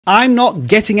I'm not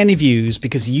getting any views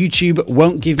because YouTube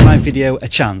won't give my video a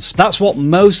chance. That's what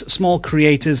most small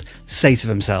creators say to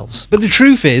themselves. But the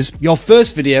truth is, your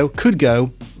first video could go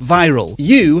viral.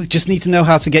 You just need to know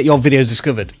how to get your videos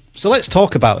discovered. So let's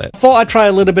talk about it. Thought I'd try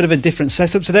a little bit of a different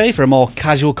setup today for a more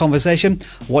casual conversation.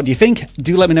 What do you think?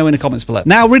 Do let me know in the comments below.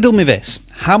 Now riddle me this.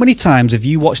 How many times have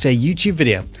you watched a YouTube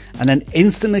video and then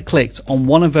instantly clicked on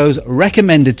one of those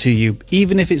recommended to you,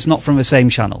 even if it's not from the same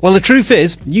channel? Well, the truth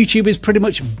is, YouTube is pretty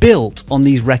much built on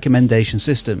these recommendation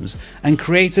systems, and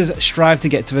creators strive to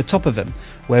get to the top of them,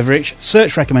 whether it's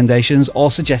search recommendations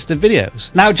or suggested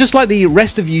videos. Now, just like the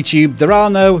rest of YouTube, there are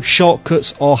no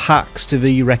shortcuts or hacks to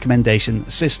the recommendation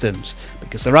systems,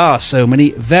 because there are so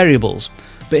many variables.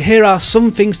 But here are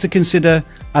some things to consider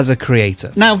as a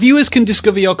creator. Now, viewers can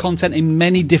discover your content in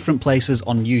many different places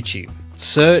on YouTube.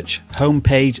 Search,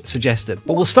 homepage, suggested.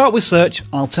 But we'll start with search, and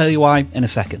I'll tell you why in a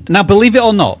second. Now, believe it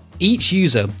or not, each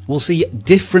user will see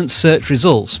different search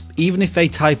results, even if they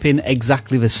type in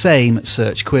exactly the same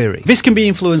search query. This can be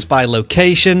influenced by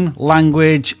location,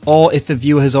 language, or if the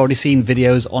viewer has already seen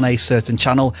videos on a certain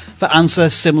channel that answer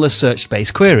similar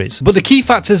search-based queries. But the key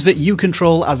factors that you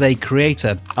control as a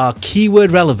creator are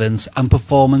keyword relevance and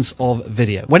performance of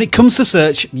video. When it comes to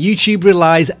search, YouTube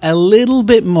relies a little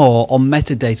bit more on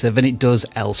metadata than it does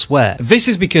elsewhere. This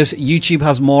is because YouTube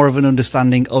has more of an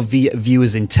understanding of the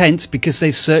viewer's intent because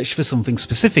they've searched for something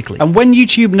specifically. And when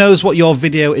YouTube knows what your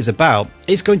video is about,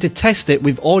 it's going to test it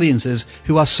with audiences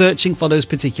who are searching for those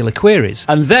particular queries.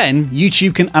 And then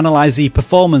YouTube can analyze the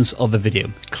performance of the video,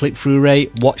 click-through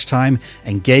rate, watch time,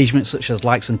 engagement such as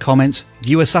likes and comments,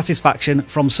 viewer satisfaction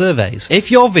from surveys. If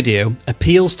your video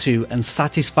appeals to and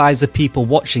satisfies the people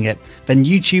watching it, then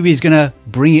YouTube is going to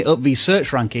bring it up these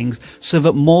search rankings so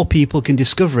that more people can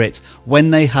discover it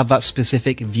when they have that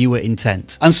specific viewer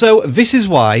intent. And so this is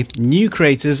why new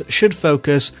creators should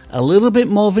focus a little bit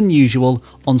more than usual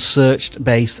on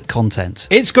search-based content.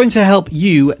 It's going to help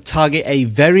you target a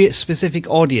very specific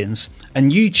audience,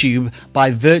 and YouTube, by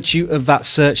virtue of that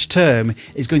search term,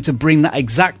 is going to bring that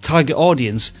exact target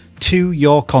audience to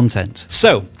your content.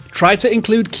 So, try to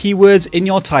include keywords in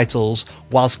your titles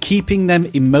whilst keeping them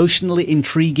emotionally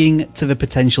intriguing to the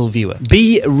potential viewer.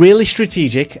 Be really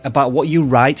strategic about what you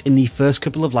write in the first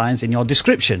couple of lines in your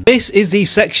description. This is the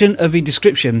section of the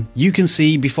description you can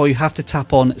see before you have to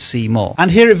tap on see more. And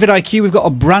here at vidIQ, we've got a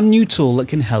brand new tool that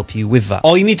can help you with that.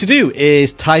 All you need to do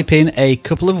is type in a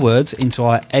couple of words into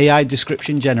our AI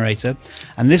description generator,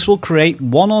 and this will create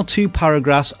 1 or 2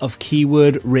 paragraphs of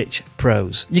keyword-rich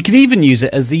prose. You can even use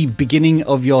it as the beginning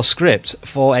of your script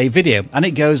for a video, and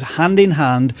it goes hand in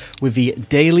hand with the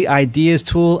daily ideas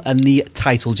tool and the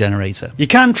title generator. You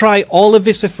can try all of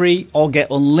this for free or get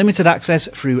unlimited access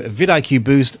through vidIQ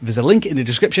Boost. There's a link in the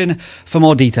description for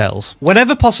more details.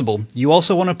 Whenever possible, you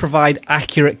also want to provide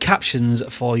accurate captions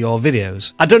for your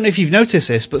videos. I don't know if you've noticed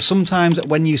this, but sometimes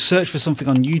when you search for something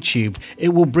on YouTube, it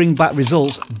will bring back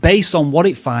results based on what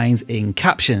it finds in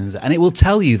captions, and it will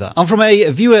tell you that. And from a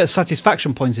viewer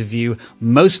satisfaction point of view,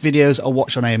 most videos are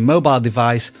watched on a mobile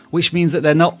device, which means that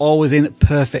they're not always in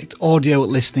perfect audio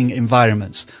listening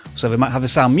environments. So they might have the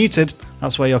sound muted.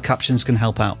 That's where your captions can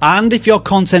help out. And if your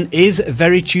content is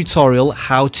very tutorial,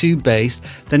 how-to based,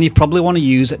 then you probably want to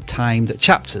use timed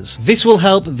chapters. This will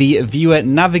help the viewer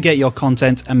navigate your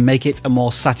content and make it a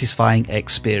more satisfying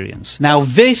experience. Now,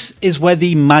 this is where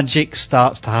the magic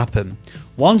starts to happen.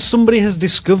 Once somebody has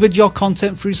discovered your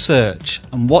content through search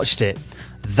and watched it,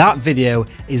 that video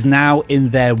is now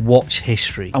in their watch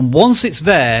history. And once it's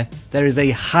there, there is a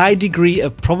high degree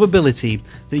of probability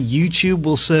that YouTube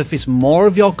will surface more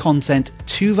of your content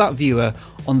to that viewer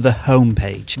on the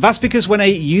homepage. That's because when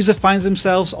a user finds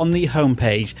themselves on the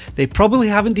homepage, they probably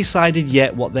haven't decided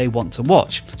yet what they want to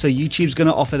watch. So YouTube's going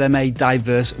to offer them a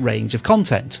diverse range of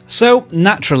content. So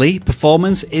naturally,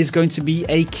 performance is going to be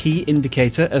a key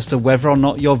indicator as to whether or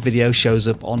not your video shows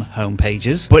up on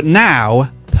homepages. But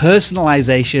now,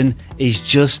 personalization is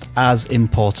just as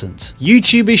important.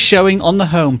 YouTube is showing on the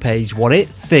homepage what it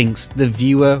thinks the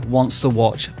viewer wants to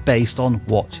watch based on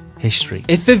watch history.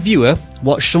 If the viewer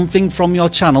watched something from your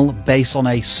channel based on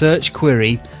a search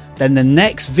query, then the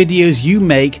next videos you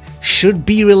make should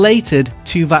be related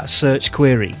to that search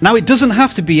query. Now, it doesn't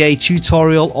have to be a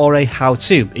tutorial or a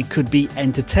how-to. It could be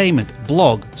entertainment,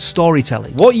 blog,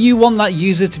 storytelling. What you want that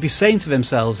user to be saying to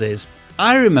themselves is,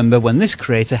 I remember when this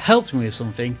creator helped me with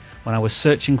something when I was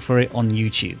searching for it on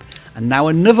YouTube. And now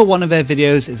another one of their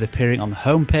videos is appearing on the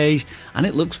homepage and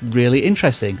it looks really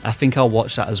interesting. I think I'll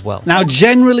watch that as well. Now,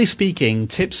 generally speaking,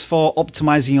 tips for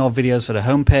optimizing your videos for the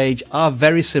homepage are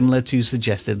very similar to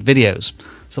suggested videos.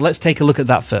 So let's take a look at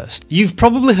that first. You've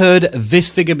probably heard this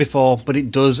figure before, but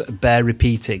it does bear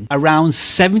repeating. Around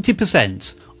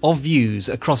 70% of views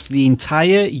across the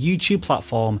entire YouTube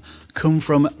platform come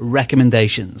from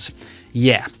recommendations.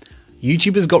 Yeah,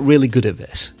 YouTube has got really good at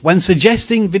this. When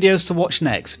suggesting videos to watch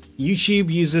next, YouTube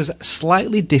uses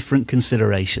slightly different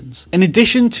considerations. In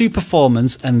addition to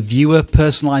performance and viewer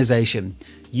personalization,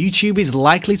 YouTube is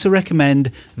likely to recommend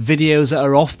videos that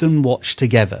are often watched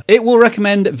together. It will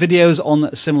recommend videos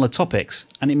on similar topics,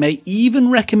 and it may even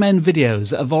recommend videos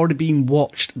that have already been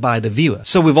watched by the viewer.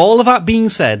 So with all of that being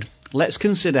said, let's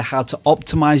consider how to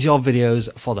optimize your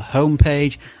videos for the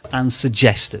homepage and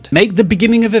suggested. Make the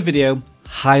beginning of a video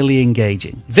highly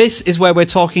engaging. This is where we're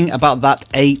talking about that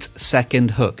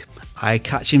 8-second hook.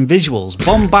 Eye-catching visuals,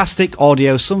 bombastic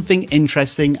audio, something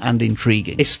interesting and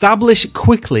intriguing. Establish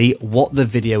quickly what the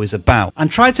video is about and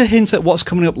try to hint at what's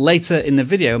coming up later in the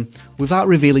video without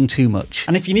revealing too much.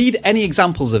 And if you need any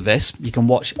examples of this, you can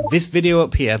watch this video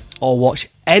up here or watch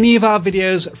any of our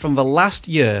videos from the last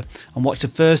year and watch the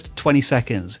first 20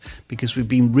 seconds because we've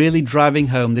been really driving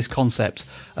home this concept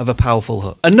of a powerful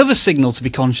hook. Another signal to be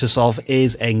conscious of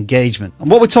is engagement.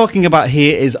 And what we're talking about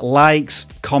here is likes,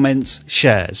 comments,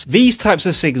 shares. These types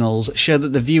of signals show that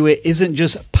the viewer isn't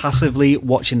just passively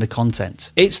watching the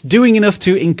content. It's doing enough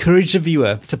to encourage the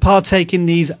viewer to partake in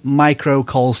these micro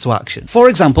calls to action. For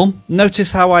example,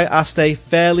 notice how I asked a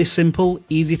fairly simple,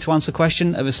 easy to answer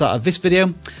question at the start of this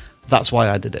video. That's why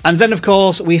I did it. And then of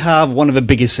course we have one of the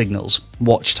biggest signals,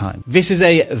 watch time. This is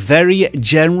a very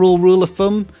general rule of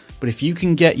thumb, but if you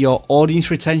can get your audience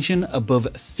retention above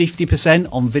 50%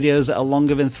 on videos that are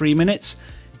longer than 3 minutes,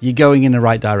 you're going in the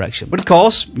right direction. But of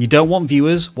course, you don't want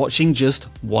viewers watching just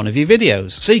one of your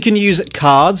videos. So you can use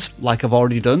cards, like I've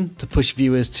already done, to push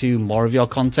viewers to more of your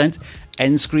content,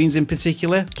 end screens in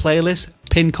particular, playlists,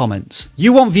 pin comments.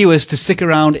 You want viewers to stick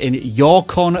around in your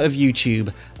corner of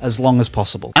YouTube as long as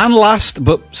possible. And last,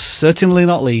 but certainly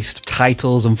not least,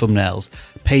 titles and thumbnails.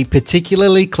 Pay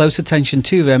particularly close attention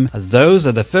to them, as those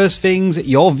are the first things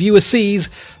your viewer sees,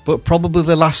 but probably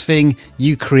the last thing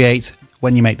you create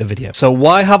when you make the video. So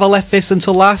why have I left this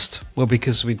until last? Well,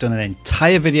 because we've done an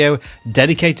entire video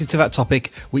dedicated to that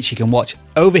topic, which you can watch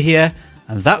over here,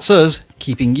 and that's us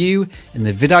keeping you in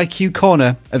the vidIQ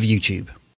corner of YouTube.